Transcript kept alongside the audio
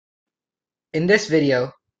In this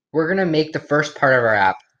video, we're going to make the first part of our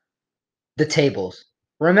app, the tables.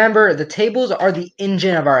 Remember, the tables are the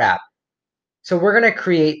engine of our app. So we're going to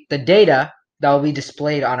create the data that will be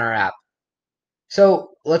displayed on our app. So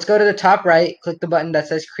let's go to the top right, click the button that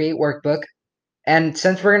says Create Workbook. And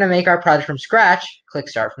since we're going to make our project from scratch, click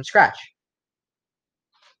Start from Scratch.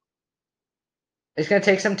 It's going to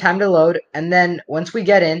take some time to load. And then once we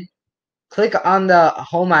get in, click on the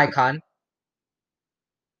home icon.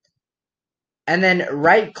 And then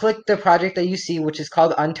right-click the project that you see, which is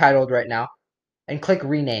called Untitled right now, and click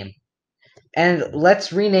Rename. And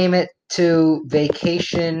let's rename it to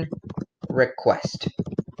Vacation Request.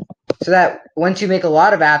 So that once you make a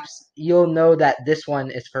lot of apps, you'll know that this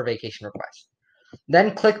one is for Vacation Request.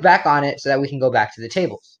 Then click back on it so that we can go back to the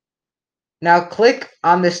tables. Now click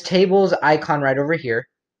on this tables icon right over here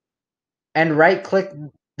and right-click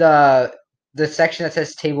the section that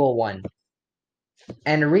says Table 1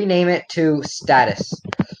 and rename it to Status.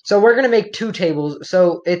 So we're going to make two tables,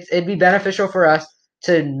 so it'd be beneficial for us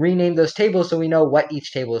to rename those tables so we know what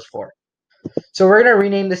each table is for. So we're going to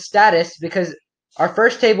rename the status because our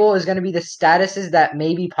first table is going to be the statuses that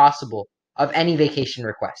may be possible of any vacation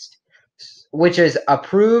request, which is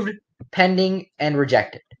approved, pending, and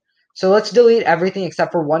rejected. So let's delete everything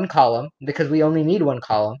except for one column because we only need one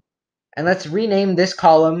column. And let's rename this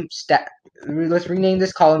column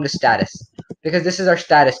to status because this is our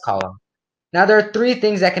status column. Now there are three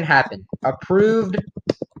things that can happen: approved,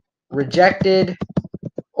 rejected,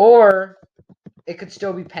 or it could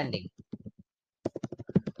still be pending.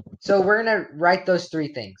 So we're going to write those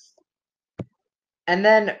three things. And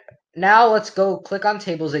then now let's go click on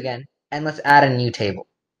tables again and let's add a new table.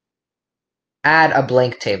 Add a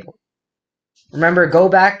blank table. Remember, go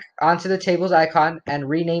back onto the tables icon and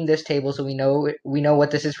rename this table so we know what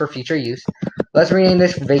this is for future use. Let's rename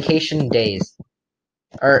this vacation days.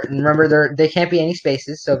 Or remember, they can't be any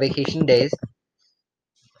spaces, so vacation days.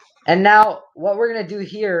 And now what we're going to do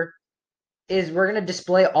here is we're going to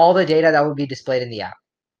display all the data that will be displayed in the app.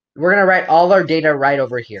 We're going to write all our data right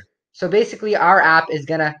over here. So basically our app is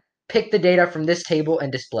going to pick the data from this table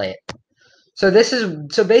and display it. So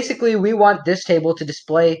basically we want this table to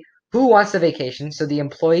display who wants the vacation, so the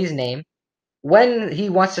employee's name, when he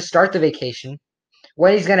wants to start the vacation,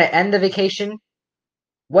 when he's going to end the vacation,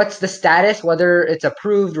 what's the status, whether it's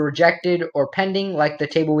approved, rejected, or pending, like the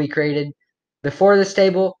table we created before this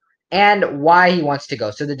table, and why he wants to go,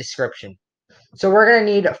 so the description. So we're going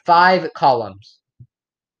to need 5 columns.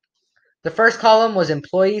 The first column was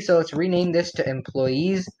employee, so let's rename this to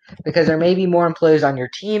employees because there may be more employees on your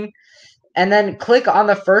team. And then click on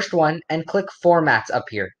the first one and click formats up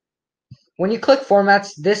here. When you click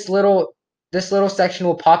formats, this little section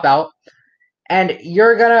will pop out, and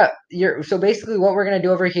so basically what we're gonna do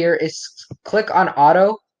over here is click on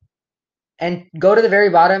auto and go to the very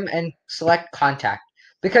bottom and select contact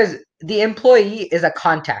because the employee is a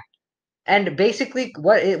contact. And basically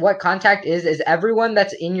what contact is everyone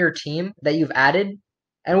that's in your team that you've added,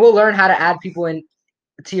 and we'll learn how to add people in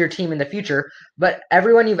to your team in the future, but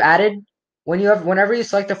everyone you've added, whenever you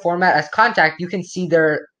select a format as contact, you can see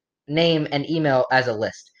their name and email as a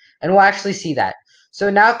list. And we'll actually see that. So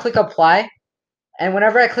now click apply, and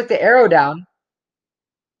whenever I click the arrow down,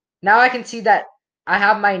 now I can see that I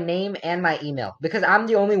have my name and my email because I'm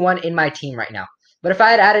the only one in my team right now. But if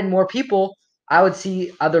I had added more people, I would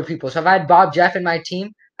see other people. So if I had Bob Jeff in my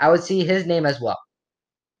team, I would see his name as well.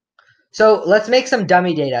 So let's make some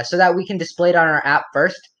dummy data so that we can display it on our app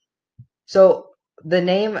first. So the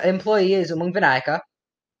name employee is 𝐃𝐈𝐒𝐂𝐋𝐀𝐈𝐌𝐄𝐑.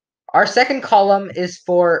 Our second column is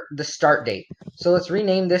for the start date. So let's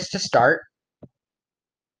rename this to start.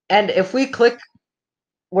 And if we click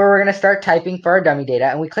where we're going to start typing for our dummy data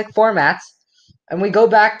and we click formats and we go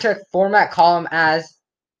back to format column as,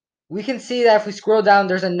 we can see that if we scroll down,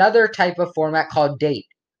 there's another type of format called date.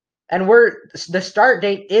 And the start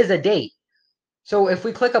date is a date. So if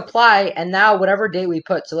we click apply and now whatever date we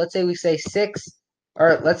put, so let's say we say 6,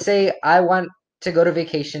 or let's say I want to go to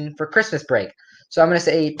vacation for Christmas break. So I'm going to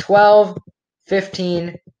say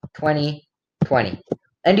 12/15/2020.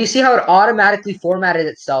 And you see how it automatically formatted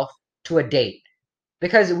itself to a date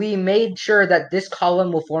because we made sure that this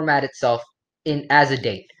column will format itself as a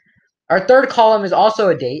date. Our third column is also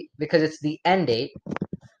a date because it's the end date.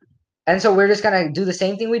 And so we're just going to do the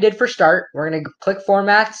same thing we did for start. We're going to click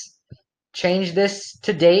formats, change this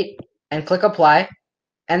to date, and click apply.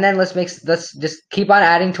 And then let's just keep on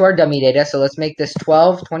adding to our dummy data. So let's make this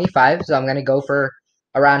 12/25. So I'm going to go for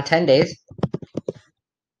around 10 days.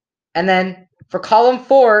 And then for column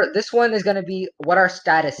 4, this one is going to be what our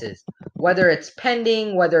status is, whether it's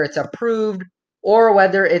pending, whether it's approved, or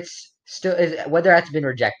whether it's whether it's been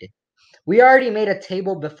rejected. we already made a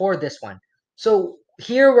table before this one. So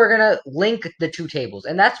here we're going to link the two tables.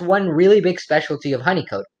 And that's one really big specialty of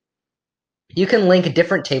Honeycode. You can link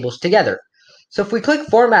different tables together. So if we click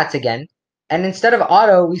formats again, and instead of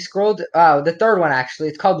auto, we scrolled, the third one actually,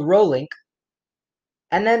 it's called row link.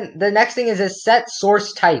 And then the next thing is a set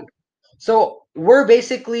source type. So we're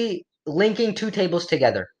basically linking two tables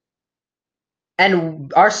together.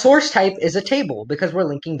 And our source type is a table because we're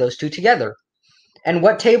linking those two together. And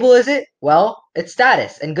what table is it? Well, it's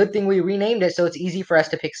status. And good thing we renamed it so it's easy for us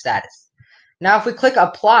to pick status. Now if we click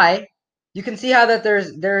apply, you can see how that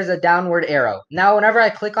there's a downward arrow. Now whenever I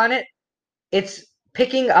click on it, it's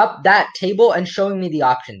picking up that table and showing me the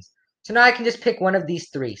options. So now I can just pick one of these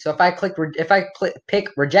three. So if I pick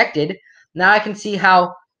rejected, now I can see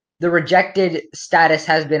how the rejected status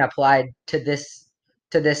has been applied to this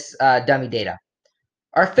dummy data.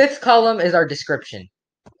 Our fifth column is our description.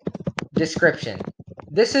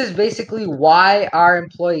 This is basically why our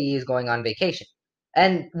employee is going on vacation.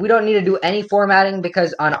 And we don't need to do any formatting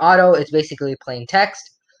because on auto, it's basically plain text.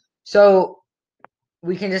 So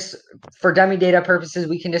we can just, for dummy data purposes,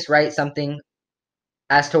 we can just write something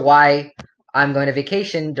as to why I'm going to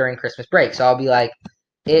vacation during Christmas break. So I'll be like,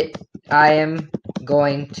 I am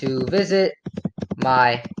going to visit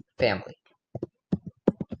my family.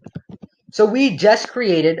 So we just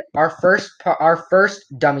created our first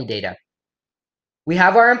dummy data. We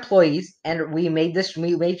have our employees, and we made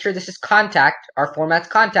sure this is contact. Our format's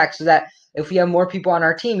contact, so that if we have more people on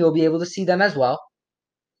our team, you'll be able to see them as well.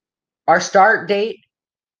 Our start date,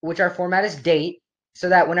 which our format is date, so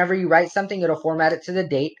that whenever you write something, it'll format it to the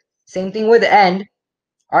date. Same thing with end.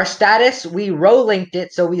 Our status, we row linked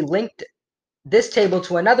it, so we linked this table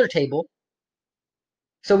to another table.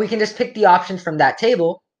 So we can just pick the options from that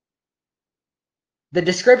table. The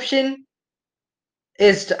description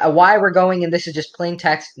is why we're going, and this is just plain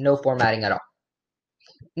text, no formatting at all.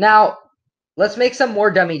 Now, let's make some more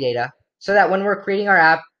dummy data so that when we're creating our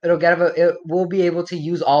app, we'll be able to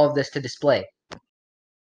use all of this to display.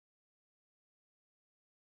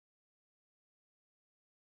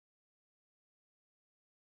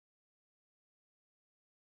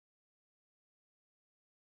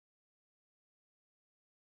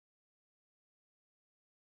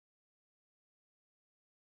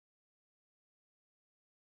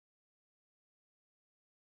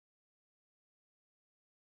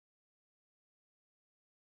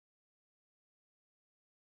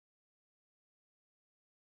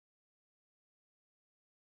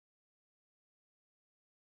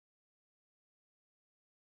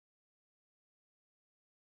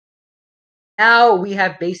 Now we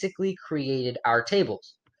have basically created our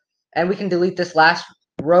tables. And we can delete this last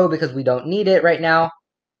row because we don't need it right now.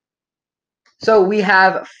 So we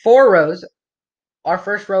have 4 rows. Our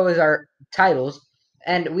first row is our titles,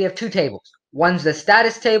 and we have 2 tables. One's the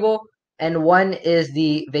status table, and one is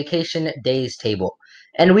the vacation days table.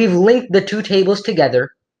 And we've linked the 2 tables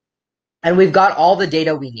together, and we've got all the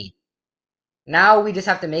data we need. Now we just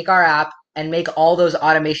have to make our app and make all those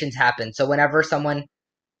automations happen. So whenever someone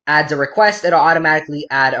adds a request, it'll automatically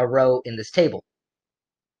add a row in this table.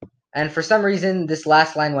 And for some reason, this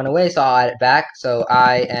last line went away, so I'll add it back. So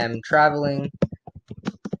I am traveling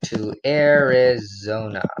to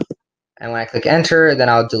Arizona. And when I click enter, then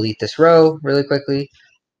I'll delete this row really quickly.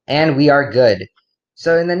 And we are good.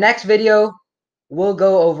 So in the next video, we'll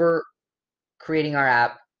go over creating our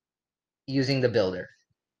app using the builder.